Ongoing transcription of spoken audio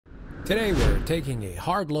Today we're taking a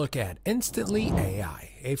hard look at Instantly AI,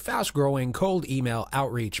 a fast-growing cold email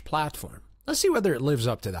outreach platform. Let's see whether it lives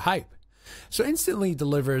up to the hype. So Instantly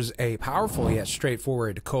delivers a powerful yet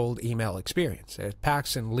straightforward cold email experience. It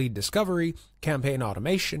packs in lead discovery, campaign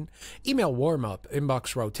automation, email warm-up,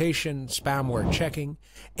 inbox rotation, spam word checking,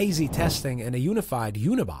 AZ testing, and a unified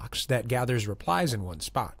Unibox that gathers replies in one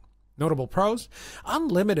spot. Notable pros: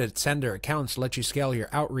 unlimited sender accounts let you scale your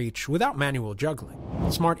outreach without manual juggling.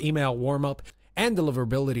 Smart email warm-up and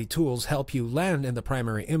deliverability tools help you land in the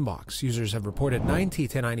primary inbox. Users have reported 90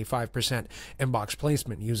 to 95% inbox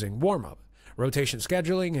placement using warm-up, rotation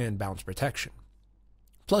scheduling, and bounce protection.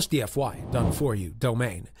 Plus DFY, done for you,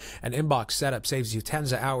 domain. An inbox setup saves you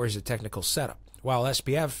tens of hours of technical setup, while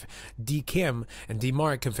SPF, DKIM, and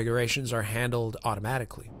DMARC configurations are handled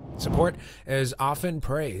automatically. Support is often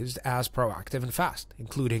praised as proactive and fast,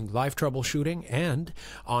 including live troubleshooting and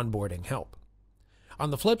onboarding help.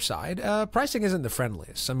 On the flip side, pricing isn't the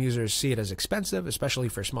friendliest. Some users see it as expensive, especially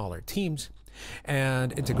for smaller teams,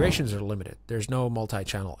 and integrations are limited. There's no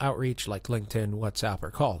multi-channel outreach like LinkedIn, WhatsApp,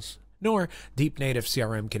 or calls, nor deep native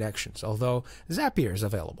CRM connections, although Zapier is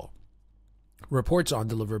available. Reports on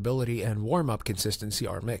deliverability and warm-up consistency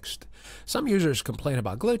are mixed. Some users complain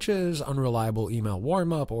about glitches, unreliable email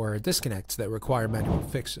warm-up, or disconnects that require manual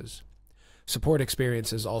fixes. Support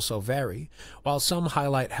experiences also vary. While some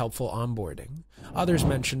highlight helpful onboarding, others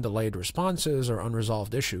mention delayed responses or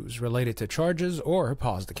unresolved issues related to charges or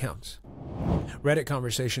paused accounts. Reddit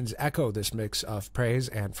conversations echo this mix of praise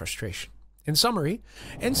and frustration. In summary,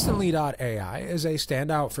 Instantly.ai is a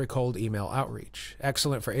standout for cold email outreach,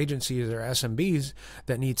 excellent for agencies or SMBs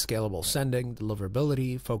that need scalable sending,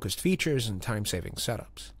 deliverability, focused features, and time-saving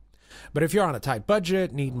setups. But if you're on a tight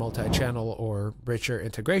budget, need multi-channel or richer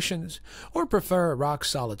integrations, or prefer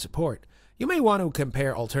rock-solid support, you may want to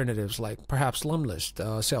compare alternatives like perhaps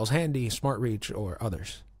Limlist, Sales Handy, SmartReach, or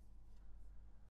others.